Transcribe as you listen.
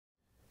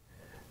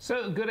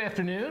So good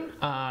afternoon.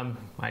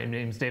 My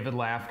name is David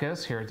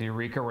Lafkas here at the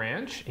Eureka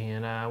Ranch,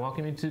 and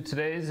welcome you to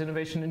today's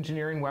Innovation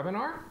Engineering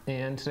webinar.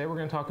 And today we're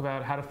going to talk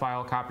about how to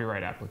file a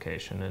copyright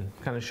application and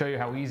kind of show you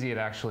how easy it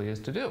actually is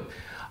to do.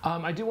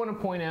 I do want to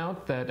point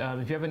out that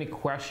if you have any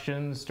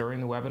questions during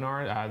the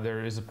webinar,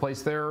 there is a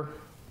place there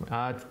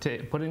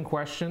to put in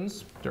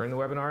questions during the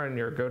webinar in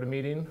your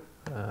GoToMeeting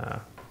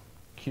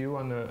queue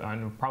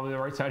on probably the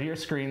right side of your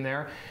screen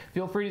there.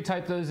 Feel free to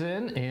type those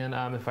in,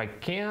 and if I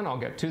can, I'll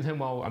get to them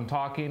while I'm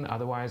talking.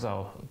 Otherwise,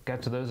 I'll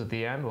get to those at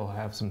the end. We'll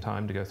have some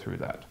time to go through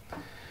that.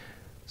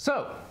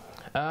 So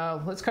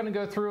let's kind of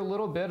go through a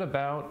little bit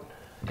about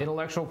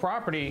intellectual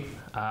property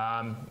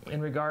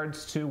in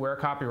regards to where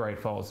copyright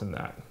falls in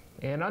that.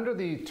 And under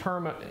the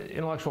term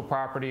intellectual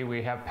property,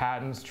 we have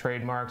patents,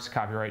 trademarks,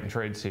 copyright, and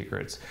trade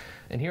secrets.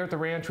 And here at the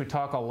ranch, we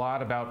talk a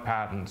lot about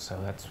patents. So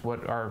that's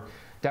what our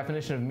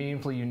definition of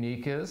meaningfully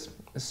unique is.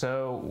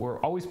 So we're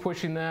always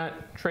pushing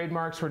that.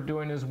 Trademarks we're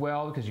doing as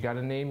well, because you got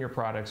to name your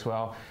products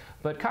well.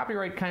 But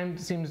copyright kind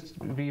of seems to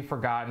be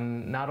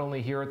forgotten, not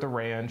only here at the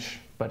ranch,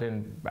 but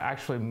in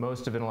actually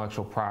most of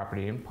intellectual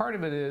property. And part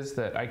of it is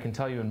that I can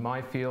tell you in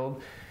my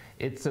field,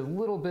 it's a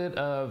little bit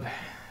of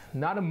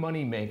not a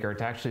money maker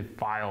to actually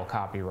file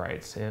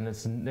copyrights. And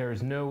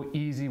there's no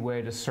easy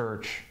way to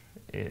search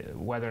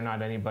whether or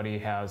not anybody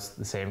has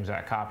the same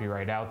exact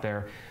copyright out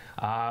there.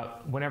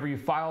 Whenever you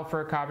file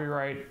for a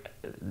copyright,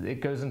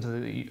 it goes into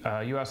the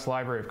U.S.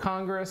 Library of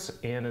Congress,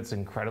 and it's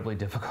incredibly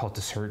difficult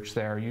to search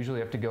there. Usually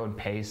you have to go and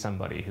pay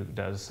somebody who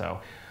does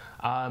so.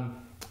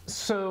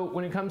 So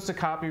when it comes to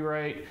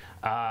copyright,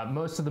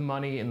 most of the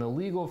money in the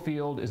legal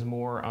field is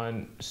more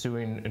on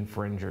suing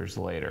infringers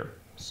later.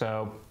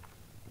 So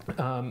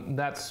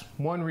that's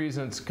one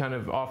reason it's kind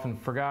of often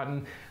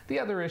forgotten. The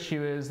other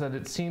issue is that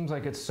it seems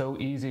like it's so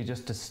easy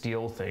just to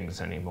steal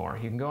things anymore.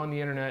 You can go on the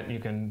internet, you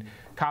can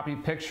copy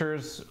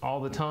pictures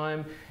all the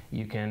time,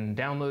 you can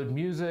download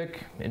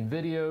music and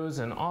videos,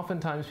 and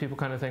oftentimes people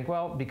kind of think,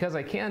 well, because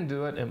I can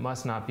do it, it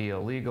must not be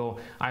illegal.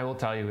 I will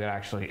tell you it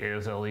actually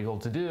is illegal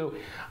to do,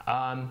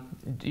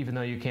 even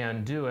though you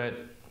can do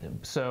it.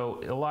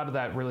 So a lot of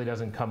that really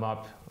doesn't come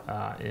up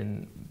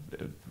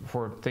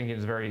for thinking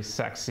it's a very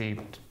sexy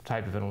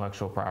type of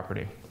intellectual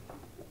property.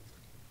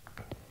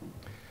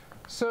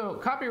 So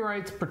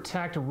copyrights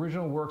protect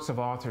original works of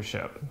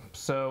authorship.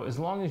 So as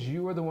long as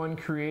you are the one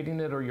creating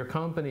it or your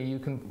company, you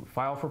can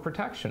file for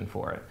protection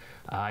for it.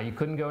 You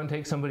couldn't go and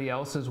take somebody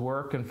else's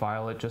work and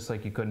file it, just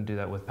like you couldn't do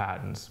that with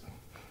patents.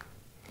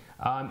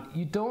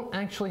 You don't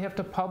actually have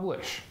to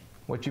publish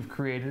what you've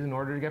created in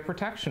order to get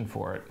protection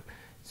for it.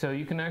 So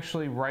you can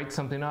actually write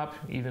something up,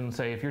 even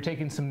say if you're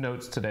taking some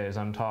notes today as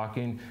I'm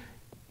talking,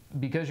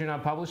 because you're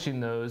not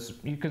publishing those,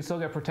 you can still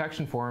get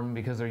protection for them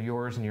because they're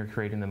yours and you're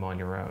creating them on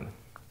your own.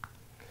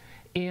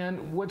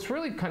 And what's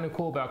really kind of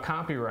cool about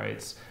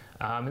copyrights,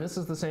 and this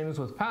is the same as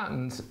with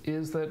patents,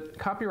 is that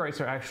copyrights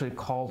are actually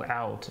called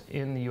out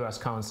in the US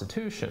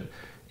Constitution.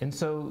 And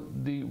so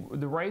the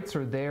rights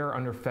are there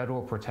under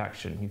federal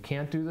protection. You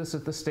can't do this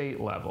at the state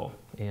level.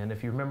 And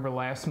if you remember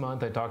last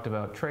month, I talked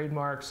about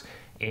trademarks,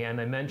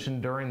 and I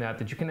mentioned during that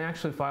you can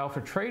actually file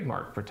for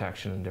trademark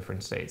protection in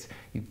different states.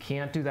 You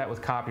can't do that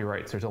with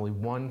copyrights. There's only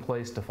one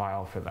place to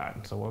file for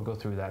that. So we'll go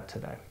through that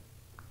today.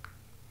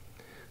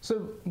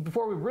 So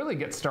before we really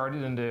get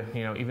started into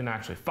even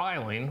actually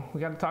filing, we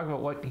got to talk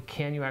about what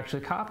can you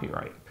actually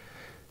copyright.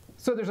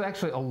 So there's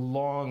actually a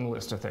long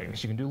list of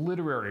things. You can do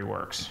literary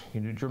works,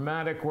 you can do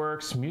dramatic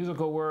works,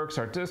 musical works,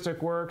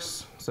 artistic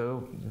works.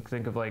 So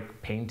think of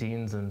like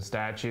paintings and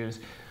statues.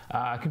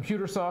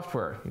 Computer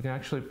software, you can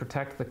actually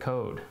protect the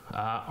code.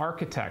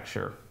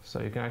 Architecture,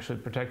 so you can actually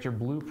protect your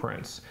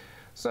blueprints.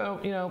 So,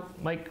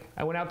 like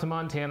I went out to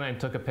Montana and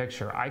took a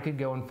picture. I could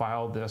go and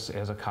file this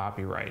as a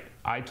copyright.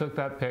 I took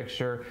that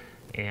picture,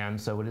 and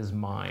so it is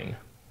mine.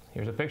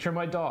 Here's a picture of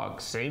my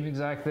dog, same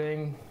exact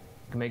thing.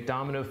 You can make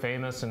Domino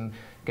famous and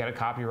get a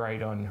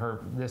copyright on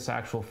this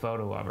actual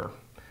photo of her.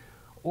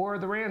 Or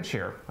the ranch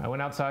here. I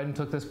went outside and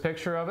took this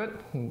picture of it.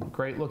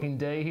 Great looking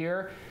day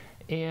here.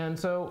 And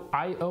so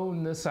I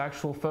own this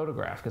actual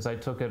photograph because I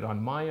took it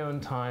on my own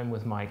time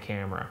with my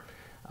camera.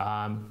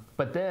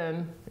 But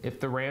then, if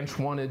the ranch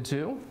wanted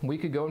to, we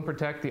could go and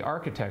protect the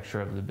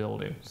architecture of the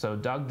building. So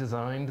Doug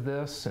designed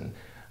this, and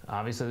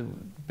obviously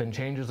been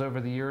changes over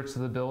the years to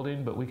the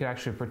building, but we could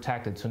actually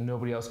protect it so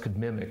nobody else could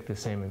mimic the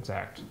same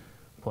exact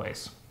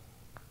place.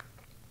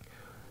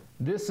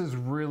 This is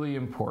really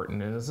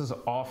important, and this is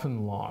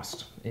often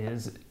lost,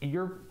 is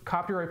your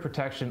copyright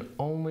protection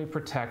only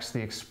protects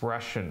the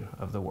expression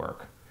of the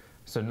work,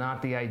 so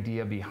not the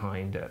idea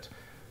behind it.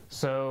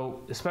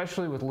 So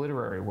especially with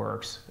literary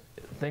works,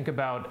 think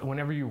about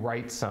whenever you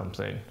write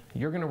something,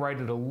 you're going to write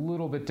it a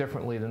little bit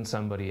differently than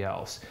somebody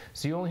else.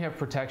 So you only have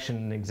protection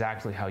in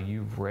exactly how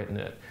you've written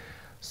it.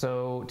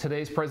 So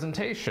today's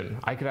presentation,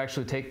 I could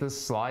actually take this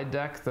slide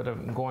deck that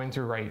I'm going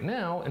through right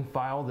now and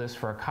file this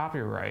for a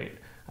copyright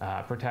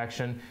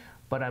protection,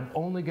 but I'm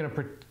only going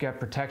to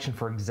get protection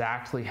for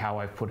exactly how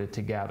I've put it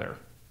together.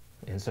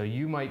 And so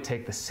you might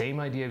take the same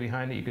idea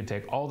behind it. You could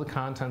take all the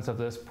contents of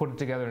this, put it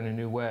together in a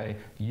new way.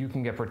 You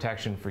can get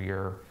protection for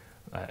your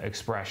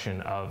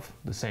expression of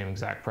the same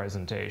exact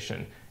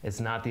presentation. It's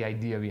not the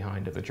idea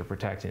behind it that you're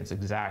protecting. It's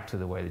exactly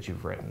the way that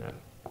you've written it.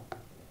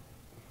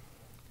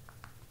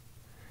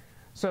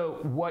 So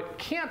what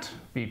can't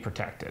be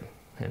protected?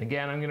 And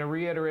again, I'm going to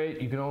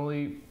reiterate, you can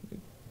only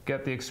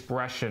get the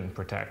expression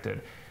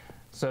protected.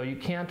 So you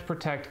can't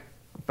protect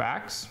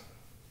facts,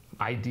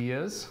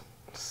 ideas,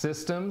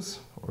 systems,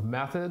 or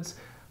methods.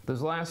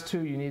 Those last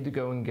two you need to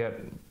go and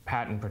get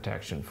patent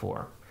protection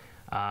for.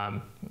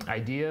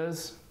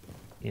 Ideas,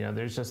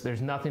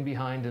 there's nothing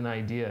behind an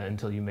idea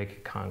until you make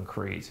it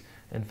concrete.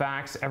 And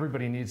facts,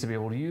 everybody needs to be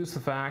able to use the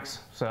facts,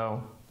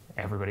 so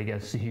everybody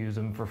gets to use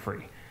them for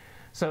free.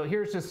 So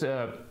here's just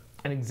an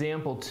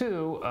example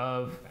too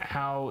of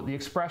how the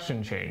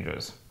expression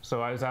changes.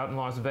 So I was out in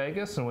Las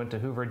Vegas and went to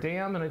Hoover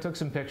Dam and I took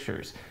some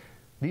pictures.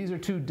 These are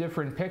two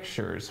different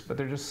pictures, but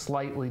they're just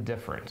slightly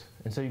different.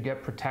 And so you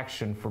get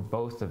protection for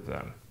both of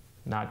them,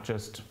 not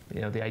just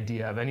the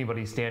idea of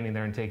anybody standing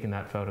there and taking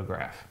that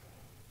photograph.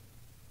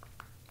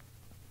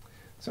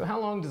 So how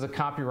long does a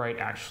copyright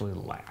actually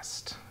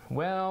last?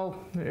 Well,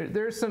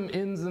 there's some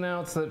ins and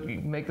outs that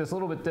make this a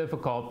little bit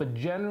difficult, but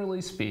generally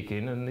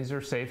speaking, and these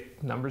are safe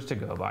numbers to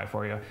go by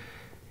for you,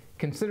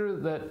 consider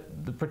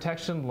that the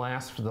protection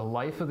lasts for the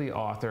life of the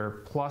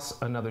author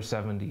plus another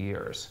 70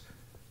 years.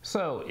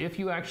 So if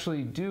you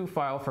actually do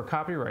file for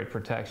copyright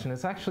protection,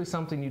 it's actually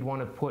something you'd want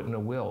to put in a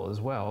will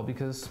as well,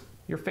 because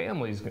your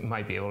families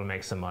might be able to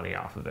make some money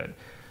off of it.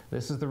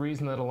 This is the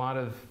reason that a lot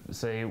of,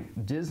 say,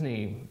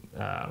 Disney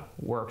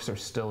works are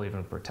still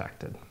even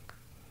protected.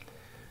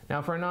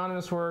 Now for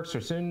anonymous works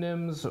or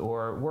pseudonyms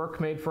or work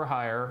made for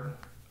hire,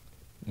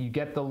 you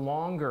get the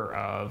longer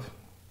of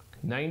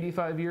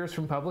 95 years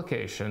from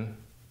publication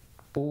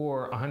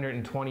or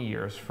 120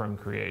 years from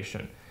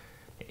creation.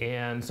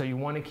 And so you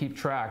want to keep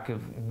track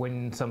of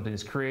when something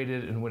is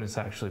created and when it's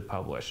actually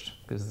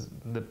published, because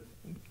the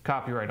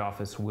Copyright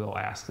Office will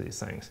ask these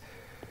things.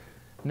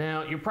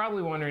 Now, you're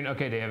probably wondering,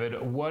 okay, David,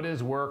 what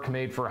is work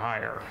made for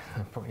hire?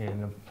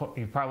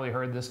 You've probably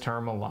heard this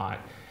term a lot.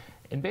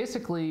 And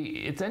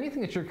basically, it's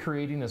anything that you're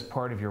creating as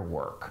part of your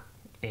work.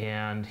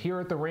 And here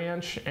at the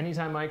ranch,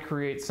 anytime I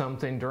create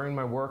something during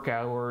my work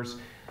hours,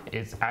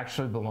 it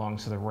actually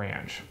belongs to the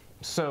ranch.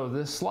 So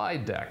this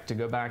slide deck, to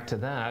go back to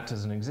that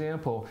as an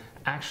example,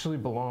 actually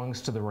belongs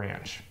to the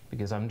ranch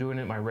because I'm doing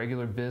it my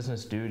regular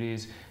business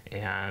duties.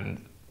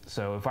 And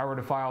so if I were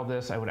to file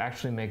this, I would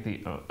actually make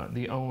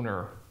the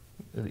owner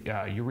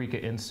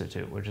Eureka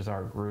Institute, which is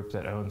our group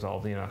that owns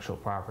all the intellectual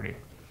property.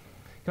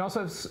 You can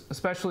also have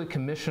especially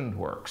commissioned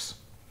works.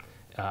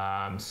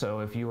 So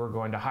if you were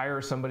going to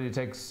hire somebody to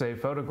take, say,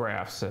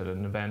 photographs at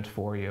an event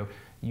for you,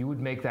 you would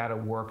make that a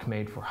work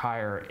made for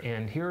hire.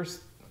 And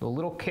here's the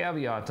little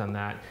caveat on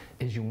that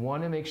is you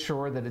want to make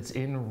sure that it's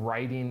in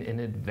writing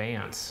in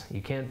advance.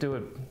 You can't do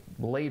it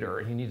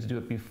later. You need to do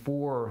it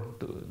before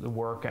the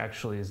work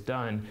actually is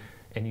done.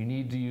 And you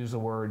need to use the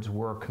words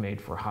work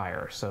made for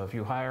hire. So if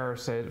you hire,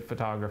 say, a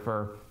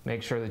photographer,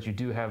 make sure that you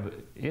do have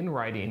in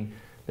writing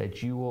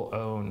that you will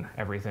own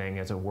everything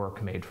as a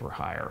work made for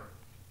hire.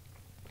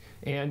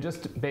 And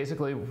just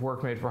basically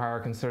work made for hire,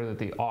 consider that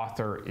the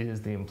author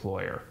is the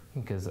employer,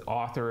 because the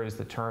author is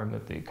the term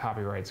that the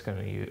Copyright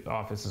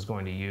Office is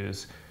going to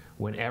use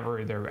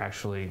whenever they're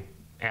actually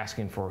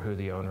asking for who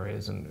the owner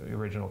is and the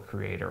original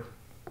creator.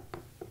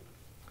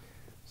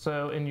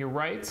 So in your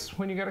rights,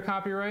 when you get a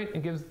copyright,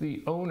 it gives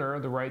the owner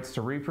the rights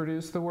to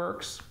reproduce the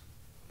works,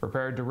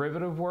 prepare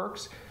derivative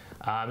works.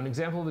 An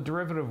example of a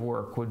derivative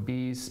work would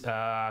be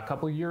a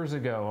couple years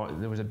ago,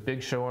 there was a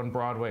big show on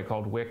Broadway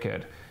called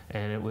Wicked,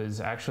 and it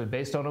was actually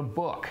based on a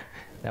book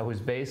that was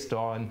based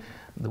on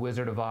The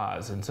Wizard of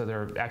Oz. And so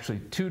there are actually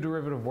two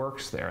derivative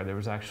works there. There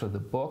was actually the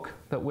book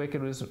that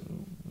Wicked was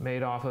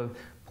made off of,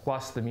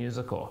 plus the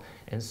musical.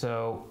 And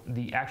so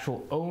the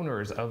actual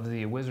owners of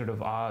The Wizard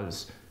of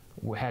Oz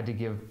had to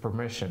give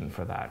permission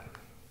for that.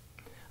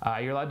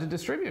 You're allowed to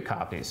distribute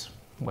copies,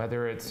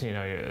 whether it's,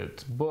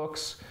 it's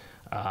books,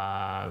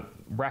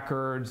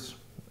 records,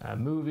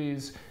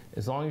 movies.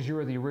 As long as you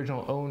are the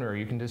original owner,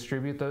 you can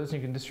distribute those. You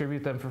can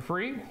distribute them for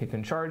free. You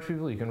can charge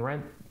people. You can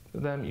rent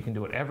them. You can do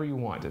whatever you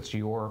want. It's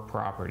your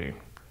property.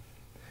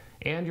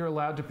 And you're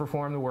allowed to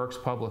perform the works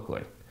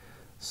publicly.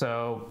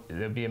 So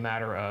it'd be a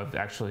matter of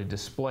actually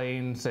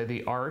displaying, say,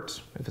 the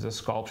art. If it's a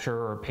sculpture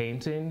or a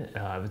painting,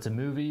 if it's a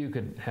movie, you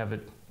could have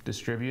it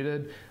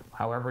distributed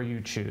however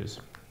you choose.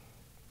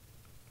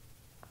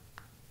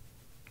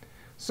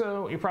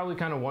 So you're probably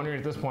kind of wondering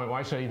at this point,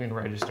 why should I even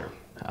register?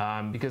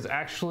 Because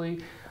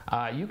actually,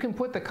 you can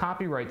put the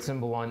copyright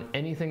symbol on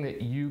anything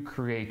that you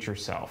create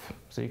yourself.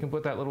 So you can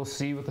put that little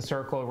C with a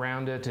circle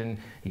around it and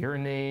your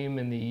name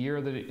and the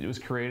year that it was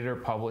created or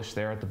published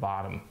there at the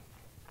bottom.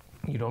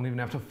 You don't even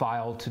have to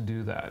file to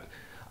do that.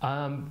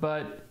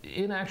 But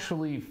in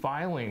actually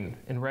filing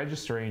and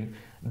registering,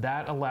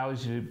 that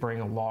allows you to bring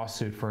a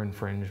lawsuit for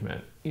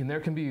infringement. And there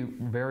can be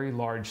very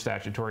large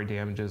statutory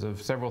damages of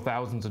several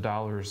thousands of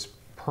dollars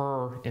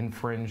per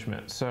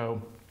infringement.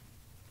 So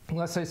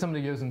let's say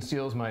somebody goes and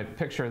steals my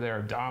picture there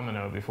of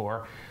Domino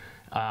before,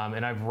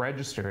 and I've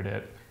registered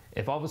it.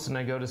 If all of a sudden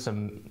I go to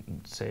some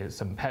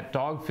pet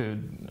dog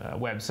food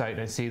website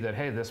and I see that,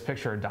 hey, this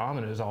picture of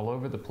Domino is all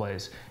over the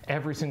place,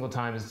 every single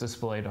time it's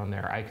displayed on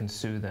there, I can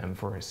sue them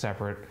for a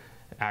separate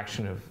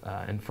action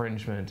of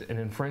infringement. And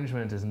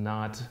infringement is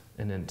not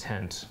an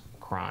intent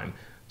crime.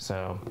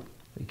 So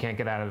you can't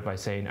get out of it by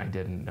saying, I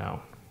didn't know.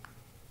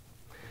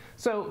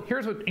 So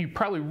here's what you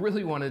probably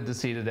really wanted to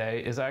see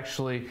today is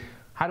actually,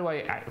 how do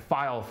I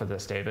file for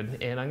this,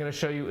 David? And I'm going to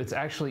show you it's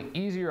actually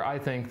easier, I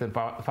think, than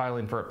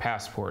filing for a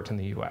passport in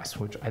the US,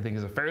 which I think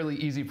is a fairly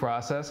easy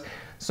process.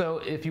 So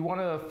if you want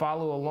to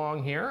follow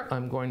along here,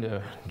 I'm going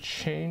to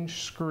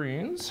change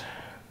screens.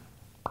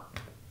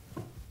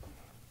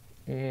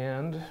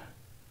 And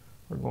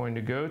we're going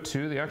to go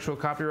to the actual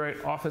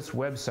Copyright Office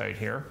website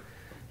here.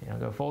 And I'll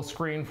go full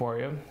screen for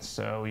you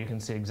so you can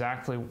see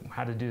exactly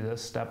how to do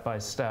this step by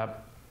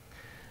step.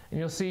 And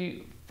you'll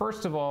see,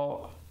 first of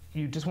all,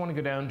 you just want to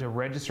go down to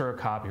register a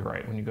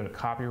copyright when you go to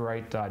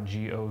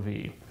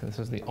copyright.gov. This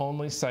is the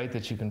only site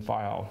that you can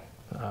file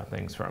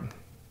things from.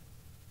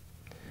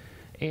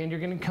 And you're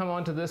going to come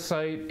onto this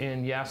site,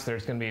 and yes,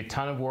 there's going to be a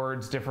ton of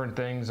words, different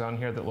things on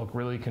here that look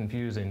really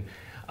confusing.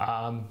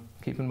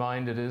 Keep in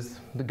mind it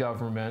is the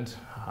government,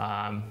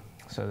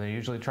 so they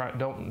usually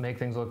don't make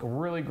things look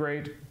really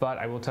great, but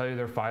I will tell you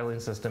their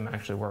filing system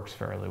actually works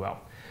fairly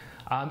well.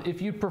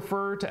 If you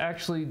prefer to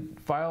actually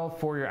file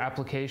for your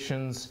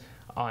applications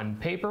on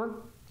paper,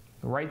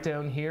 right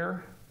down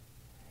here,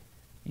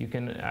 you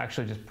can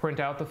actually just print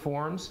out the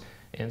forms.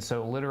 And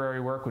so literary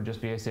work would just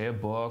be, say, a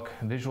book.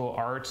 Visual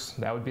arts,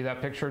 that would be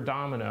that picture of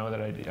Domino that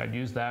I'd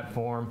use that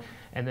form.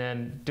 And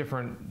then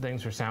different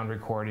things for sound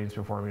recordings,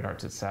 performing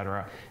arts,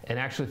 etc. And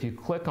actually, if you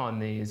click on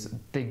these,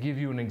 they give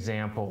you an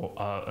example,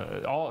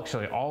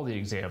 all the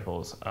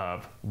examples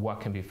of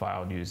what can be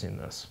filed using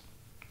this.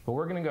 But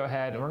we're going to go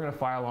ahead and we're going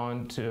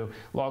to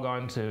log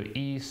on to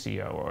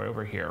ECO or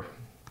over here.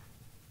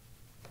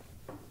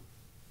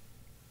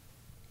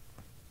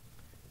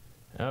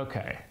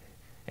 Okay,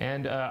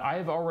 and I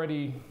have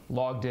already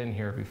logged in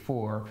here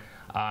before,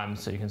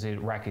 so you can see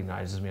it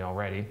recognizes me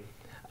already.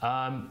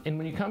 And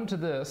when you come to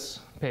this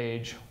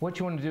page, what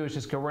you want to do is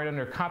just go right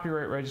under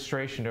copyright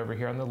registration over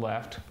here on the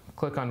left,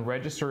 click on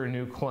register a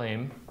new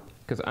claim,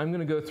 because I'm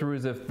going to go through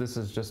as if this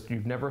is just,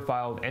 you've never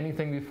filed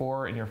anything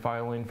before and you're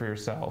filing for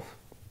yourself.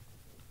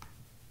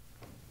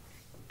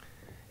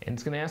 And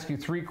it's going to ask you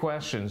 3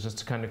 questions just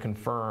to kind of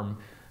confirm.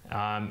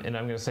 And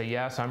I'm going to say,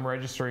 yes, I'm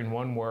registering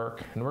one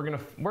work, and we're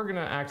going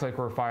to act like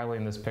we're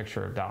filing this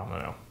picture of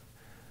Domino.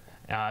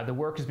 The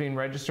work is being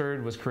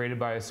registered, was created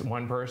by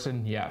one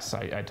person. Yes,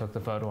 I took the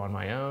photo on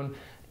my own.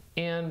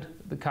 And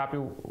the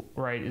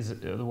copyright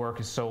the work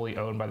is solely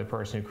owned by the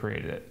person who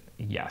created it.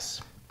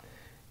 Yes.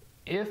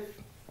 If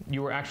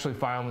you were actually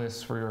filing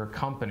this for your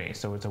company,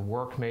 so it's a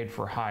work made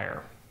for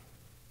hire,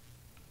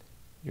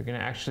 you're going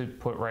to actually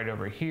put right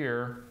over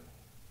here,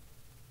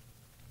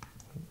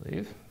 I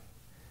believe,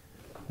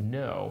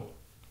 no,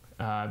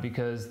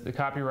 because the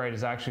copyright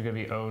is actually going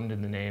to be owned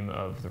in the name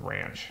of the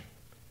ranch.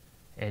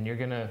 And you're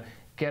going to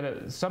get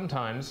it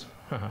sometimes,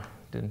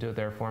 didn't do it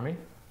there for me.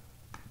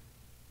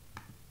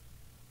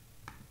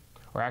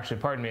 Or actually,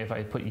 pardon me, if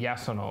I put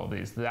yes on all of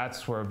these,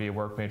 that's where it would be a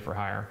work made for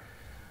hire.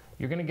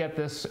 You're going to get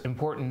this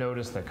important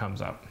notice that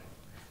comes up.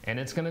 And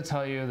it's going to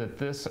tell you that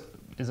this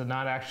is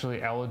not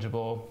actually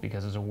eligible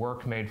because it's a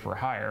work made for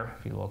hire.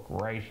 If you look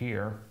right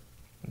here,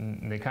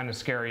 they kind of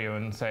scare you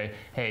and say,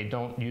 hey,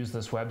 don't use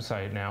this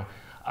website now,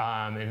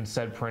 and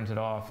instead print it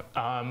off.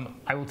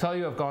 I will tell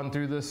you, I've gone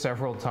through this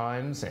several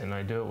times, and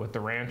I do it with the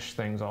ranch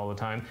things all the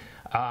time.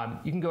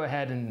 You can go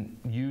ahead and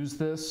use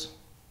this.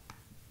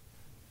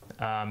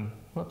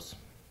 Whoops,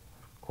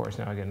 of course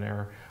now I get an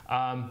error.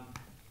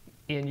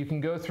 And you can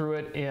go through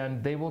it,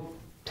 and they will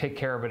take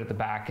care of it at the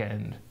back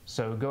end.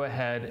 So go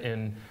ahead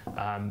and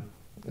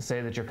say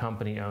that your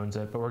company owns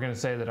it, but we're going to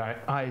say that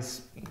I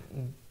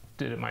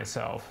did it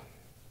myself.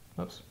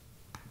 Oops.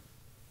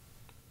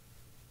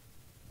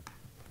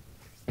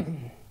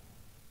 And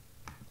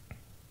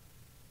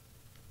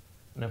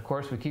of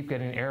course, we keep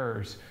getting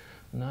errors.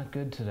 Not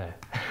good today.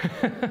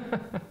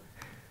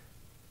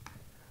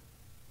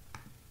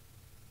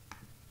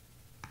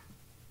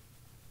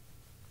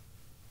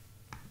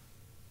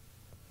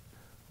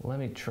 Let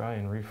me try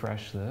and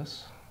refresh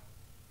this.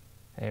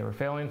 Hey, we're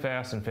failing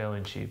fast and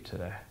failing cheap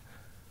today.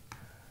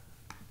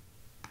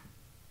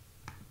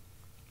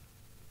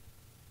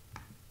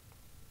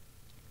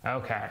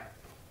 Okay,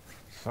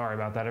 sorry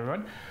about that,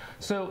 everyone.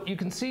 So you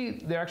can see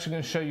they're actually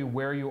going to show you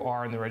where you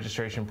are in the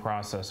registration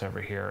process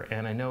over here.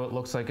 And I know it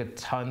looks like a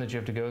ton that you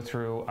have to go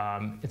through.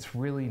 It's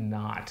really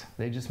not.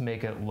 They just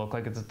make it look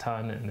like it's a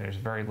ton, and there's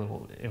very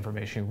little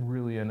information you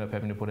really end up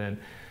having to put in.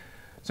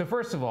 So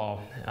first of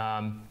all,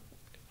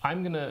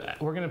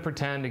 we're gonna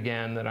pretend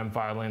again that I'm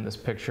filing this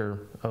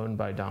picture owned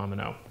by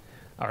Domino,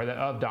 or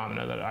of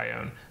Domino that I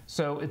own.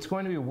 So it's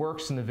going to be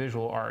works in the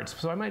visual arts.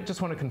 So I might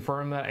just want to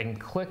confirm that. I can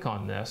click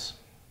on this,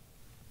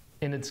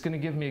 and it's going to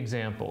give me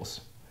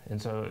examples.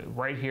 And so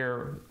right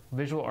here,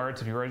 visual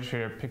arts, if you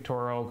register a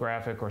pictorial,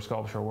 graphic, or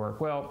sculptural work,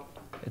 well,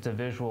 it's a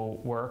visual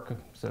work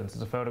since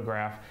it's a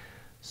photograph.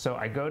 So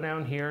I go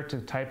down here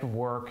to type of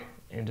work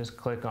and just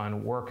click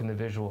on work in the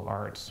visual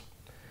arts.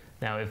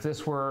 Now, if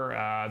this were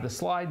the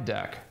slide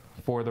deck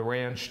for the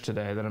ranch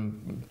today that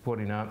I'm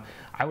putting up,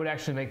 I would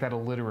actually make that a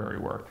literary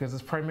work because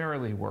it's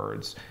primarily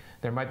words.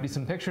 There might be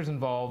some pictures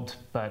involved,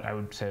 but I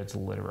would say it's a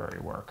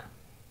literary work.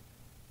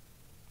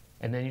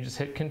 And then you just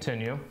hit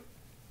continue.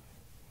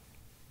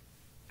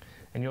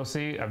 And you'll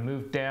see I've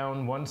moved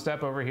down one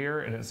step over here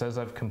and it says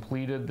I've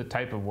completed the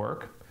type of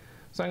work.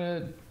 So I'm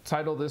going to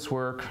title this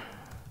work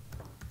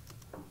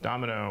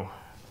Domino.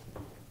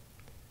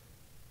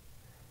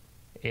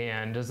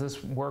 And does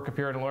this work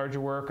appear in a larger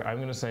work? I'm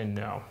going to say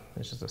no.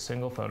 It's just a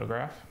single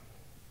photograph.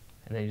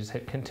 And then you just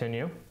hit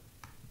continue.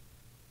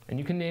 And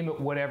you can name it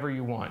whatever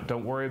you want.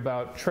 Don't worry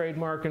about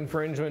trademark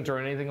infringement or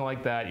anything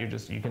like that.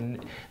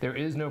 There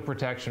is no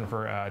protection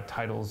for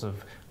titles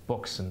of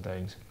books and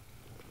things.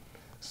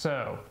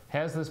 So,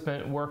 has this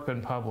work been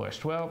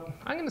published? Well,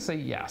 I'm going to say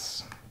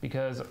yes,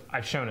 because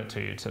I've shown it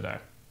to you today.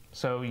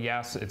 So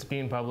yes, it's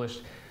being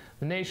published.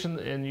 The nation,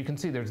 and you can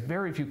see there's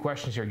very few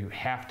questions here you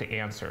have to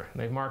answer.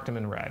 They've marked them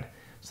in red.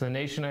 So the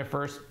nation I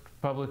first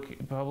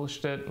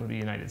published it would be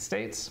United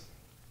States.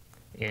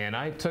 And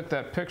I took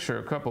that picture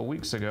a couple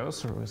weeks ago,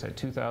 so we're going to say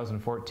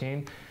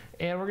 2014.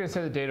 And we're going to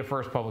say the date of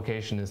first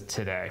publication is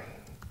today,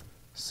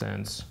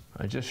 since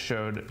I just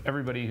showed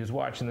everybody who's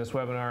watching this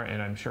webinar,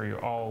 and I'm sure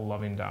you're all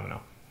loving Domino.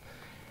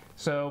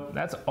 So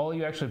that's all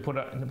you actually put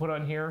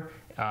on here.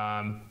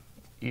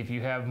 If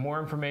you have more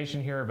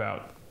information here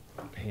about,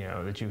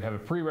 that you have a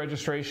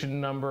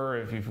pre-registration number,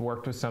 if you've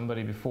worked with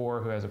somebody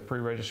before who has a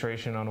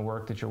pre-registration on a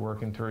work that you're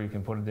working through, you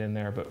can put it in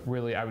there. But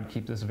really, I would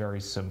keep this very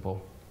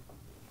simple.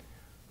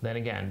 Then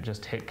again,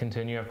 just hit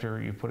continue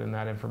after you put in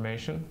that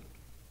information.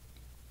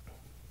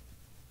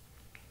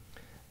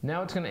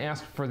 Now it's going to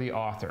ask for the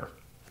author.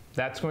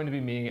 That's going to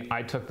be me.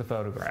 I took the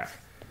photograph.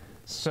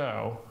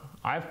 So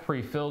I've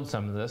pre-filled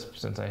some of this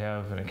since I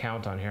have an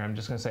account on here. I'm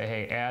just going to say,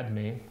 hey, add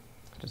me,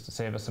 just to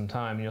save us some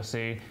time. You'll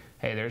see,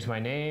 hey, there's my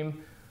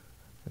name.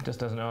 It just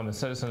doesn't know I'm a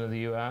citizen of the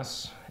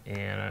US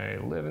and I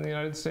live in the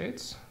United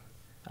States.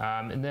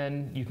 And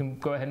then you can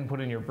go ahead and put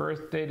in your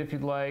birth date if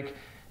you'd like.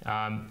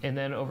 And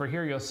then over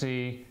here you'll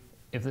see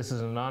if this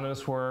is an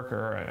anonymous work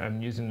or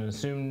I'm using an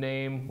assumed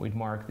name, we'd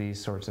mark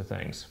these sorts of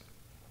things.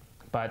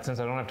 But since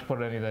I don't have to put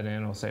any of that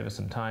in, it'll save us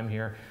some time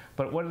here.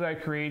 But what did I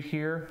create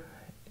here?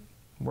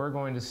 We're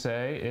going to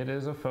say it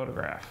is a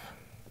photograph.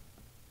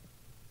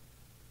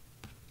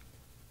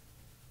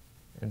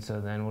 And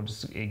so then we'll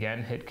just,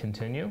 again, hit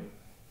continue.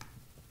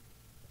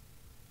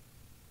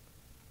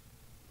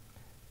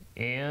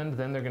 And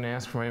then they're going to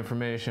ask for my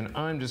information.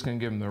 I'm just going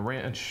to give them the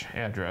ranch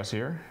address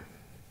here.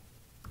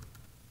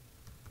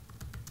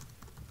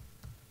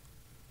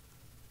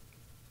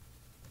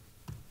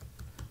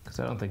 Because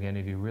I don't think any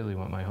of you really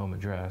want my home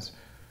address.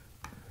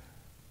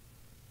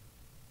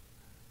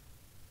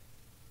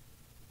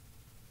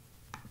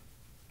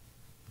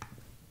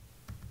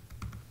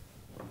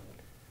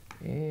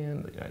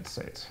 And the United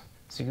States.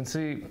 So you can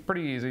see,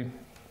 pretty easy.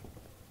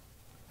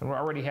 And we're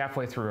already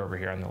halfway through over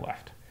here on the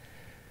left.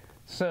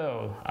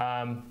 So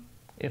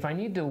if I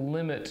need to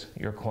limit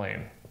your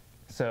claim,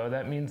 so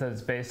that means that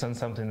it's based on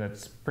something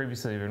that's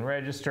previously been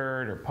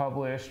registered or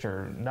published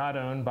or not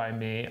owned by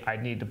me,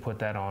 I'd need to put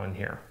that on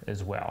here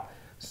as well.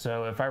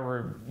 So if I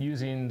were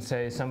using,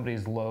 say,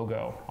 somebody's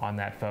logo on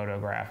that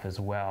photograph as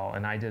well,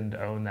 and I didn't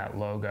own that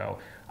logo,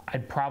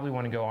 I'd probably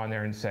want to go on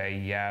there and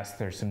say, yes,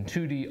 there's some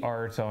 2D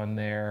art on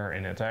there,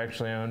 and it's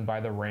actually owned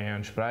by the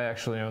ranch, but I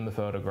actually own the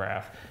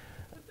photograph.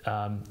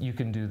 You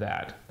can do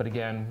that. But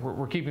again,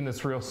 we're keeping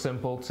this real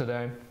simple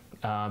today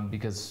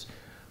because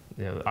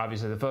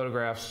obviously the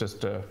photograph's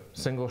just a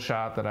single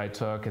shot that I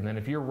took, and then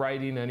if you're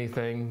writing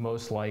anything,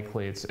 most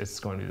likely it's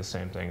going to be the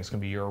same thing. It's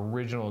going to be your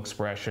original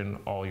expression,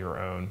 all your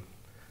own.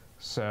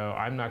 So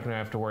I'm not going to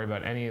have to worry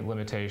about any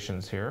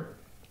limitations here.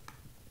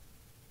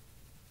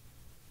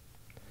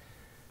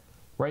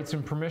 Rights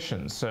and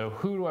permissions. So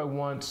who do I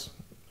want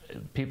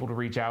people to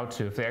reach out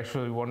to if they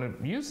actually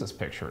want to use this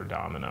picture of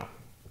Domino?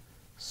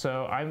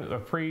 So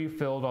I've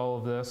pre-filled all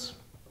of this,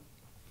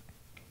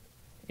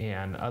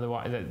 and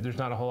otherwise there's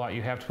not a whole lot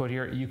you have to put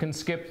here. You can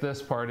skip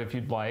this part if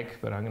you'd like,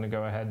 but I'm going to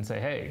go ahead and say,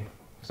 hey,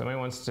 if somebody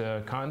wants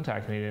to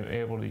contact me to be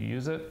able to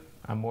use it,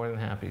 I'm more than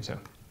happy to.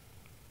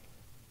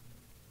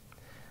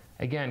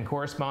 Again,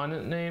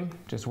 correspondent name,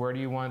 just where do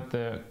you want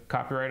the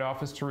Copyright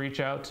Office to reach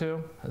out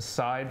to,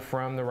 aside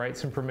from the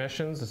rights and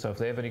permissions. So if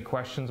they have any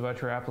questions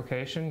about your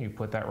application, you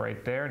put that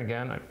right there. And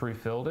again, I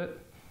pre-filled it.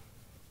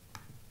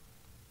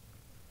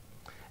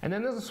 And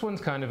then this one's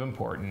kind of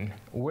important.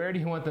 Where do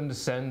you want them to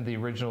send the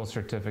original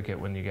certificate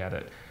when you get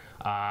it?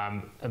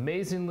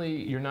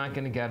 Amazingly, you're not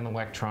going to get an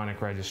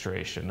electronic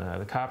registration.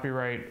 The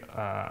copyright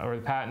or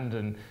the patent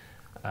and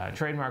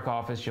trademark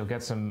office, you'll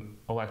get some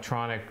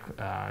electronic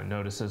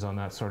notices on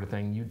that sort of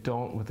thing. You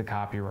don't with the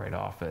Copyright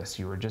Office.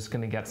 You are just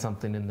going to get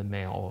something in the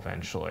mail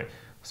eventually.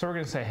 So we're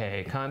going to say,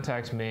 hey,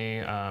 contact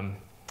me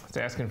It's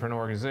asking for an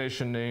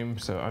organization name,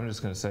 so I'm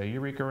just going to say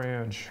Eureka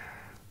Ranch.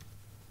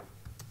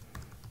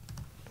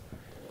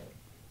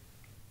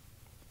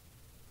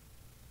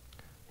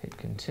 Hit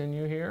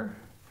continue here.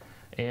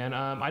 And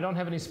I don't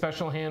have any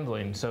special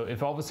handling, so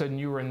if all of a sudden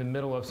you were in the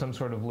middle of some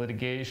sort of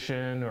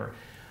litigation, or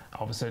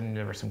all of a sudden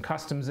there were some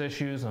customs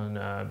issues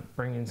on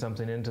bringing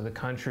something into the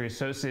country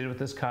associated with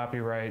this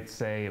copyright,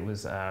 say it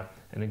was,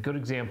 and a good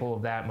example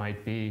of that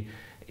might be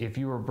if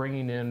you were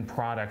bringing in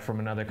product from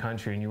another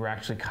country and you were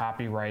actually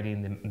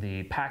copywriting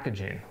the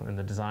packaging and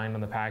the design on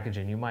the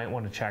packaging, you might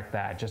want to check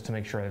that just to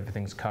make sure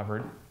everything's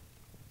covered.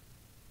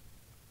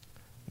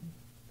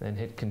 Then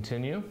hit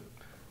continue.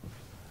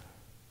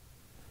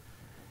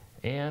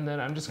 And then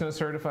I'm just going to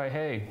certify,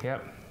 hey,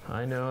 yep,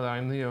 I know that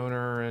I'm the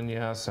owner, and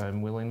yes,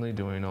 I'm willingly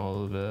doing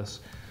all of this.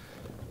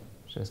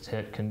 Just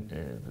hit,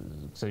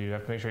 so you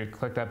have to make sure you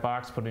click that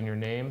box, put in your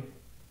name,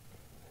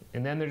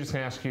 and then they're just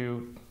going to ask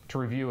you to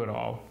review it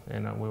all,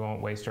 and we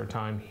won't waste our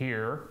time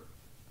here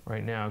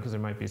right now because there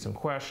might be some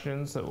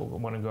questions that we'll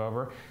want to go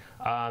over.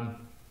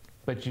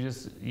 But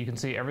you can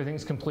see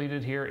everything's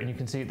completed here, and you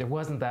can see there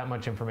wasn't that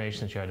much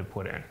information that you had to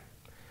put in.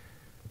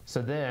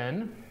 So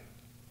then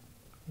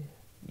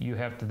you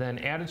have to then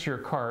add it to your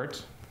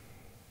cart.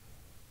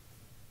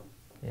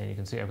 And you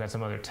can see I've got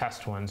some other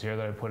test ones here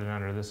that I put in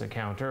under this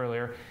account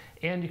earlier.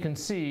 And you can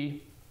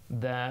see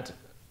that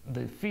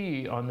the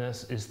fee on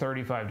this is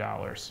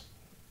 $35.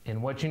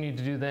 And what you need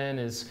to do then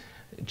is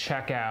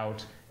check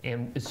out.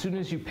 And as soon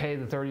as you pay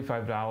the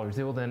 $35,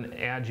 they will then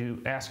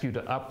ask you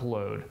to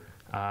upload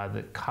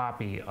the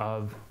copy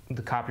of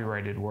the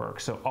copyrighted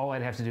work. So all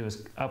I'd have to do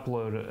is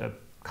upload a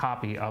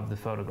copy of the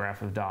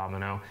photograph of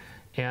Domino.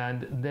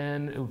 And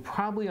then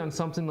probably on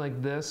something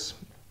like this,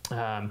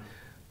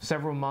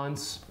 several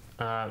months,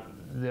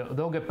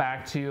 they'll get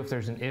back to you if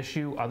there's an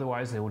issue.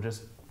 Otherwise, they will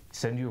just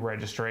send you a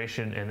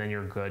registration, and then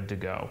you're good to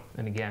go.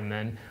 And again,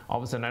 then all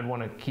of a sudden I'd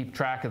want to keep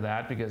track of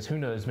that, because who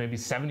knows, maybe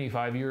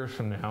 75 years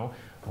from now,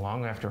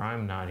 long after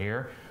I'm not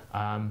here,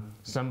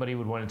 somebody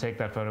would want to take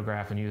that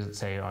photograph and use it,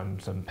 say, on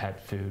some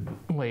pet food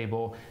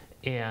label.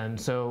 And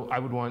so I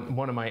would want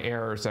one of my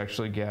heirs to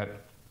actually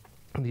get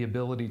the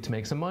ability to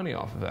make some money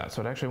off of that.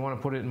 So I'd actually want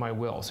to put it in my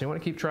will. So you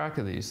want to keep track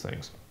of these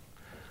things.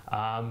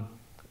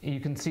 You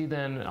can see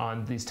then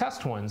on these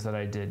test ones that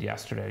I did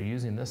yesterday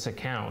using this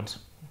account,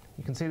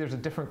 you can see there's a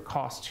different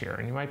cost here.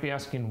 And you might be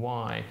asking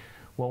why.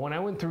 Well, when I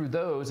went through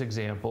those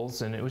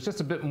examples, and it was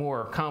just a bit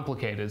more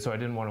complicated, so I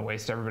didn't want to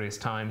waste everybody's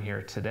time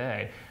here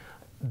today,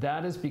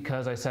 that is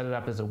because I set it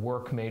up as a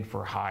work made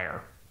for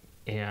hire.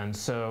 And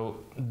so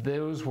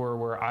those were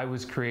where I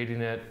was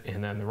creating it,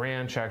 and then the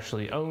ranch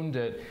actually owned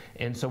it.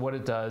 And so what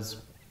it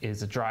does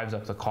is it drives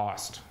up the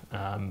cost.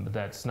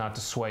 That's not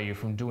to sway you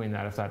from doing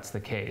that if that's the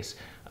case.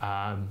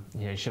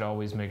 You should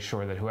always make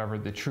sure that whoever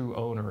the true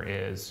owner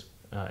is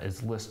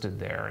listed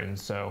there. And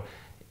so,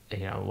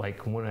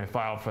 like when I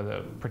file for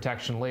the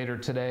protection later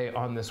today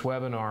on this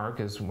webinar,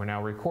 because we're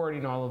now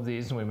recording all of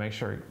these and we make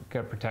sure we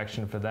get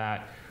protection for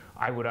that,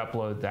 I would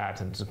upload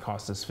that, and it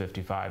cost us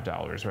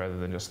 $55 rather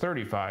than just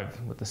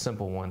 $35 with the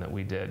simple one that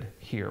we did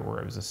here, where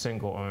it was a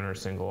single owner,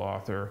 single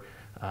author,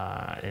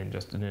 and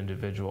just an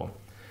individual.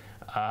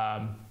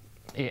 Let's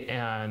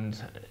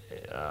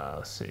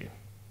see,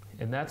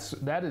 and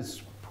that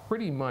is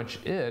pretty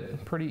much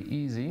it. Pretty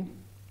easy.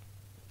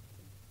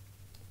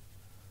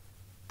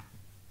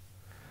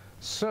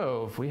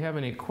 So if we have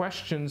any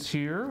questions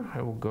here,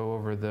 I will go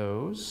over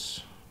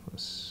those.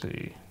 Let's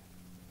see.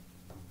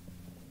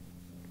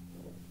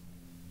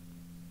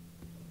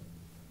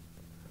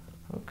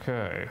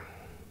 Okay.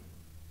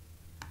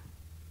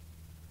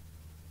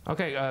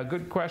 Okay,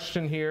 good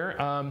question here.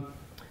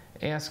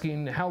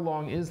 Asking how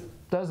long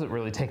does it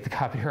really take the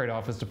Copyright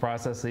Office to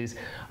process these?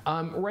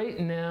 Right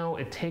now,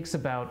 it takes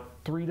about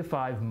 3 to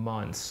 5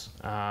 months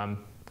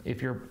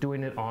if you're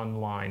doing it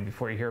online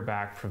before you hear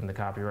back from the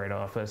Copyright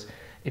Office.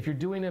 If you're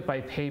doing it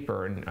by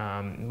paper,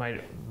 and you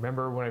might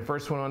remember when I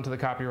first went onto the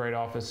Copyright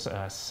Office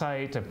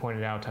site, I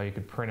pointed out how you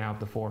could print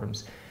out the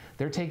forms.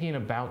 They're taking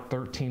about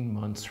 13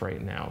 months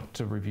right now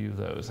to review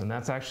those. And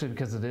that's actually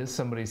because it is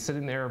somebody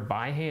sitting there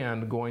by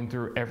hand going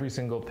through every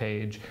single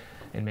page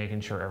and making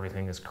sure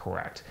everything is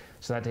correct.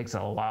 So that takes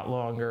a lot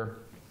longer.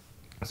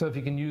 So if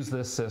you can use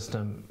this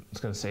system,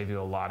 it's going to save you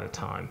a lot of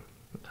time.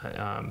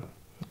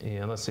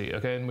 And let's see.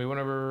 Okay, and we went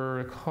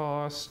over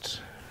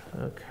cost.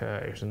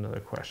 Okay, here's another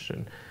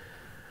question.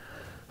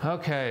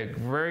 Okay,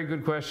 very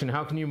good question.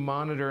 How can you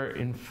monitor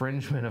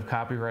infringement of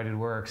copyrighted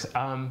works?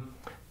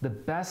 The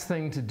best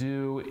thing to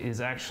do is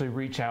actually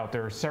reach out.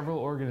 There are several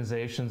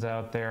organizations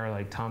out there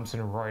like Thomson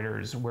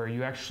Reuters where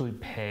you actually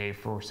pay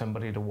for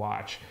somebody to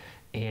watch.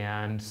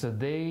 And so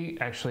they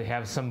actually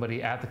have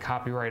somebody at the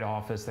Copyright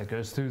Office that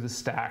goes through the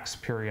stacks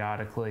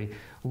periodically,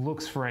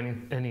 looks for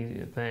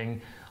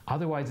anything.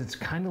 Otherwise, it's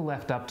kind of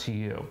left up to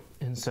you.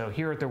 And so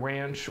here at the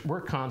ranch,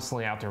 we're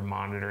constantly out there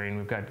monitoring.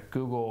 We've got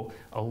Google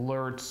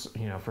alerts,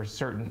 for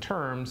certain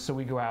terms. So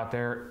we go out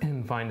there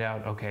and find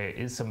out, okay,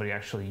 is somebody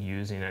actually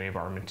using any of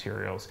our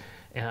materials?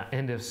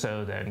 And if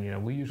so,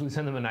 then we usually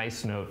send them a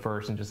nice note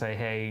first and just say,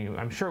 hey,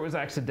 I'm sure it was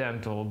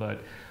accidental,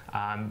 but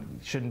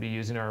shouldn't be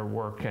using our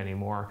work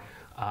anymore.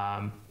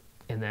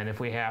 And then if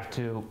we have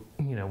to,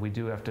 we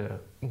do have to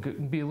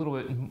be a little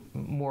bit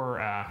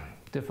more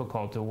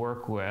difficult to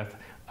work with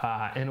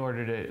in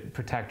order to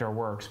protect our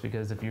works,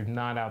 because if you're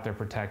not out there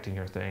protecting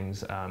your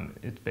things,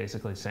 it's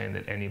basically saying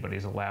that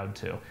anybody's allowed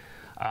to.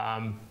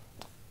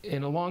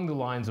 And along the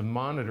lines of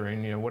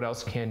monitoring, what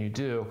else can you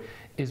do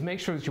is make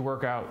sure that you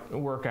work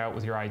out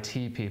with your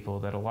IT people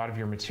that a lot of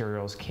your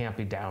materials can't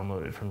be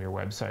downloaded from your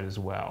website as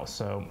well.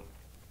 So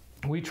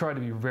we try to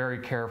be very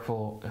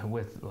careful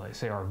with, like,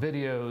 say, our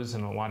videos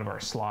and a lot of our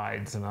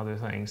slides and other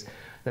things,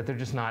 that they're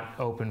just not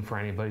open for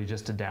anybody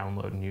just to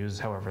download and use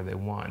however they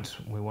want.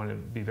 We want to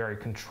be very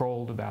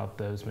controlled about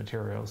those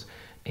materials,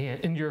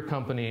 and your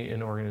company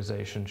and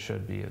organization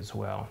should be as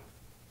well.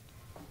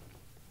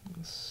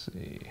 Let's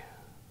see.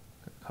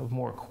 A couple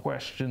more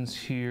questions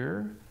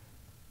here.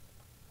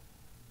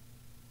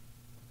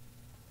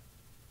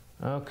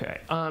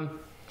 Okay. And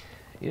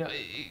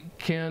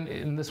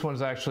this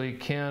one's actually,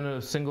 can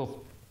a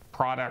single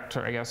product,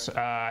 or I guess,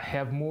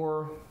 have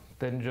more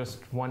than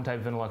just one type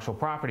of intellectual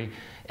property?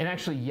 And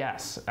actually,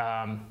 yes.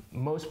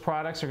 Most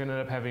products are going to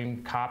end up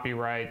having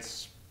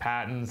copyrights,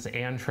 patents,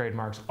 and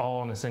trademarks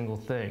all in a single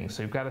thing.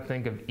 So you've got to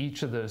think of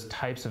each of those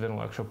types of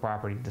intellectual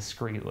property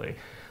discretely.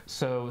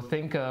 So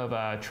think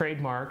of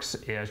trademarks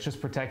as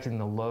just protecting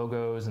the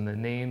logos and the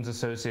names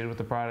associated with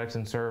the products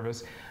and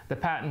service. The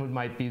patent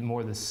might be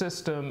more the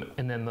system,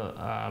 and then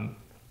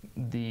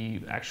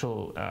the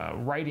actual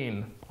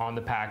writing on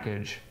the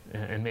package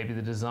and maybe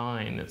the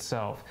design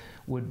itself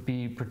would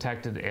be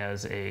protected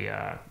as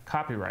a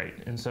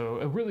copyright. And so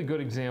a really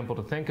good example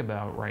to think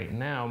about right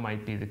now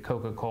might be the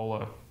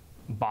Coca-Cola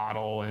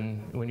bottle,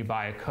 and when you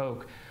buy a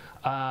Coke,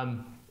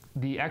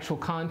 the actual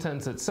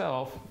contents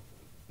itself,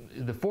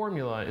 the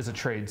formula is a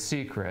trade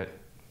secret.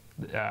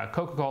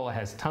 Coca-Cola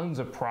has tons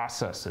of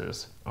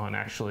processes on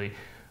actually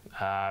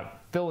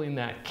filling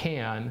that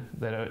can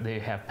that they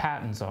have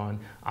patents on.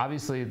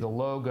 Obviously, the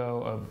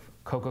logo of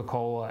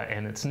Coca-Cola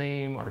and its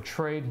name are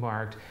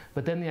trademarked,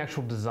 but then the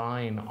actual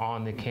design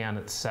on the can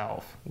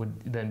itself would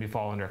then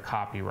fall under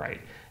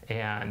copyright.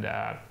 And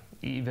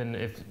even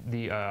if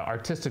the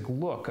artistic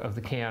look of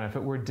the can, if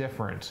it were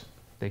different,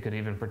 they could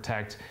even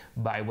protect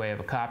by way of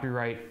a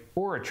copyright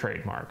or a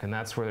trademark. And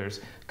that's where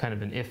there's kind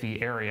of an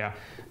iffy area,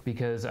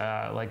 because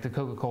like the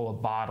Coca-Cola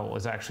bottle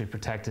is actually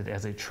protected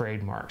as a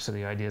trademark. So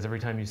the idea is every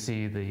time you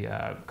see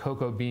the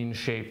cocoa bean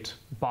shaped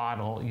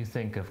bottle, you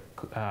think of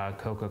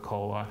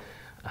Coca-Cola.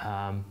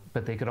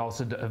 But they could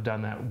also have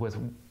done that with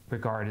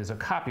regard as a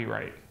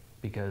copyright,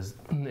 because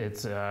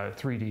it's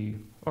 3D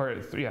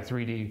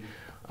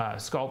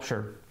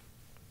sculpture.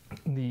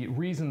 The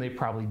reason they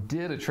probably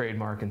did a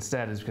trademark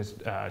instead is because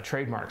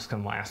trademarks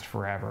can last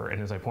forever,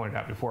 and as I pointed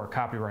out before,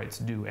 copyrights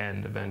do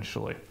end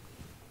eventually.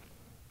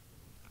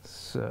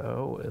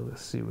 So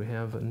let's see, we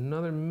have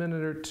another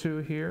minute or two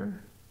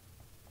here.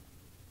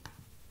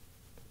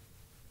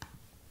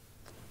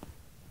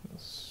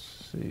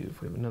 Let's see if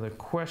we have another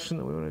question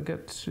that we want to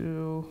get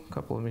to. A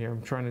couple of them here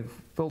I'm trying to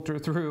filter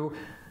through.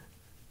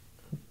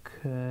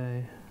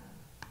 Okay.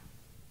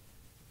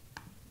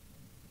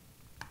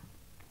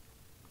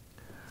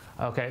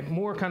 Okay,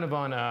 more kind of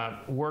on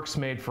works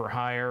made for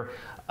hire.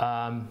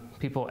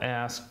 People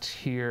asked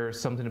here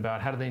something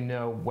about how do they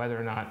know whether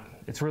or not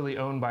it's really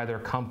owned by their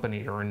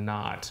company or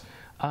not.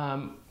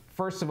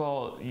 First of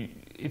all,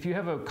 if you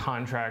have a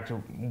contract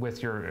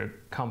with your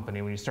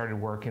company when you started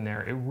working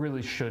there, it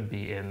really should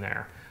be in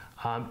there.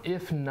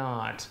 If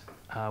not,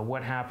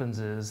 what happens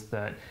is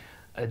that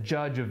a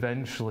judge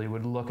eventually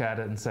would look at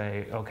it and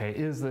say, okay,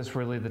 is this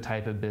really the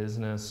type of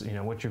business,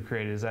 what you've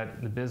created, is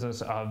that the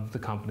business of the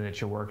company that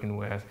you're working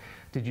with?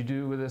 Did you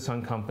do this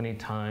on company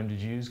time?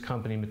 Did you use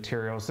company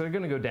materials? So they're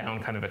going to go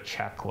down kind of a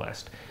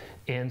checklist.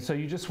 And so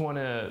you just want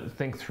to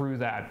think through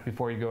that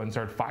before you go and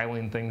start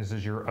filing things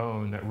as your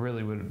own that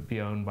really would be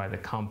owned by the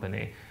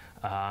company.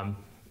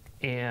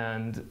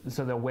 And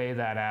so they'll weigh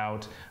that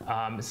out.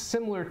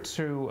 Similar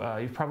to,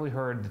 you've probably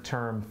heard the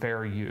term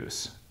fair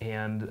use.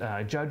 And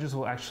judges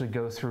will actually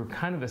go through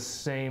kind of the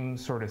same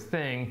sort of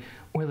thing,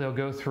 where they'll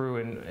go through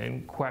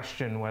and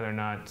question whether or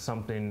not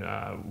something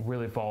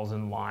really falls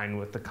in line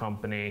with the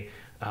company.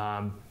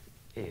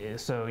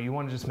 So you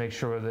want to just make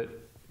sure that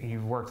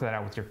you've worked that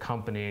out with your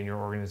company and your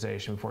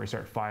organization before you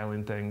start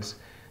filing things.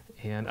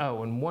 And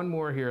and one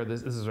more here,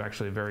 this is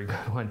actually a very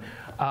good one.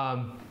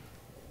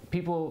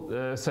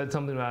 People said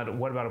something about,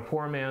 what about a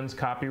poor man's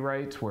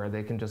copyright, where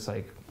they can just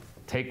like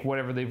take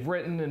whatever they've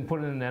written and put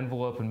it in an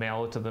envelope and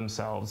mail it to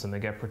themselves and they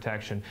get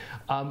protection.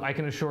 I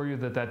can assure you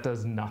that that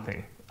does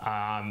nothing.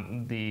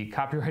 The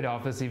Copyright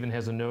Office even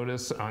has a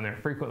notice on their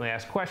frequently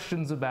asked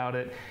questions about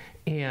it,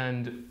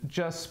 and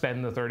just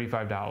spend the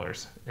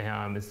 $35.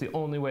 It's the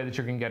only way that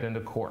you can get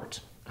into court.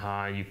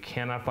 You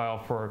cannot file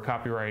for a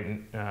copyright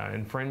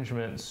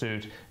infringement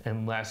suit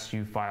unless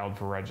you filed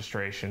for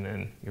registration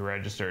and you're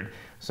registered.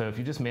 So if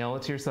you just mail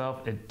it to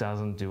yourself, it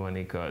doesn't do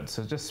any good.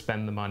 So just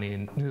spend the money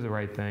and do the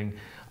right thing.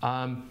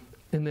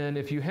 And then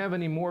if you have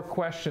any more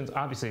questions,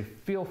 obviously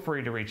feel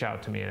free to reach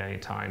out to me at any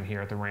time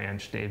here at the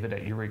ranch,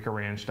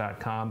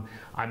 david@eurekaranch.com.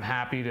 I'm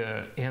happy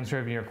to answer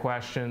any of your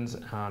questions.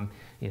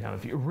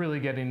 If you're really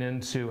getting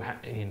into,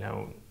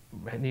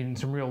 needing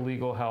some real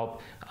legal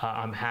help,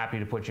 I'm happy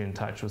to put you in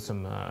touch with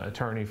some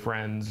attorney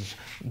friends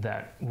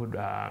that would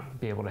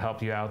be able to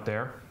help you out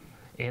there.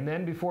 And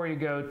then before you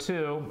go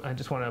too, I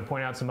just want to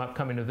point out some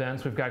upcoming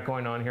events we've got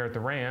going on here at the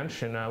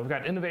ranch. And we've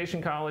got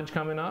Innovation College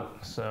coming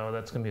up, so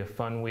that's going to be a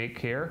fun week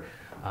here.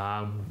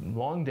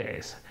 Long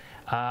days.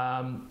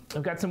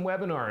 We've got some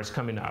webinars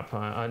coming up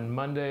on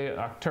Monday,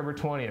 October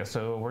 20th.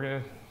 So we're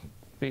going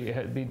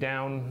to be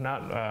down,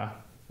 not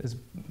as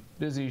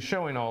busy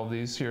showing all of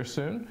these here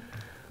soon,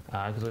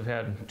 because we've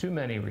had too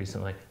many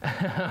recently.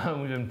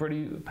 We've been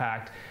pretty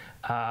packed.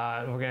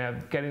 We're going to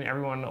have getting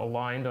everyone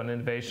aligned on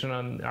innovation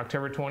on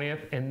October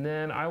 20th, and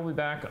then I will be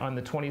back on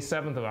the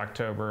 27th of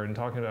October and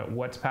talking about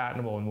what's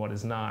patentable and what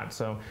is not.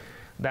 So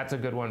that's a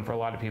good one for a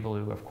lot of people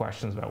who have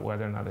questions about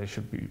whether or not they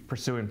should be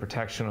pursuing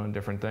protection on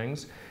different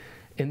things.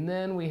 And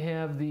then we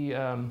have the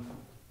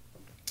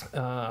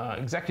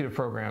executive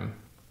program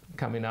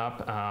coming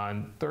up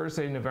on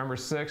Thursday, November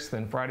 6th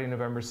and Friday,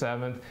 November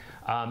 7th.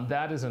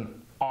 That is an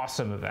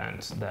awesome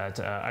event that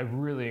I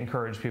really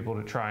encourage people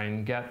to try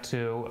and get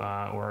to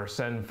or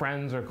send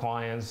friends or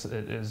clients.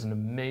 It is an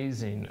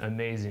amazing,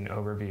 amazing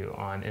overview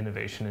on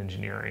innovation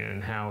engineering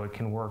and how it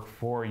can work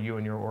for you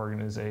and your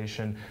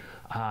organization.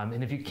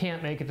 And if you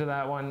can't make it to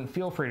that one,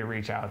 feel free to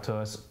reach out to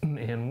us,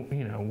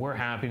 and we're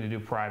happy to do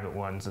private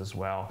ones as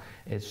well.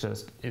 It's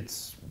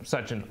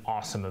such an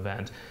awesome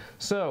event.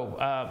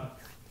 So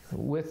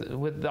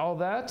with all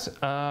that,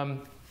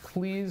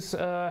 please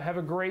have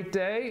a great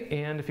day,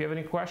 and if you have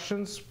any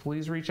questions,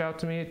 please reach out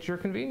to me at your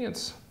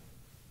convenience.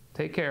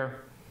 Take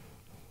care.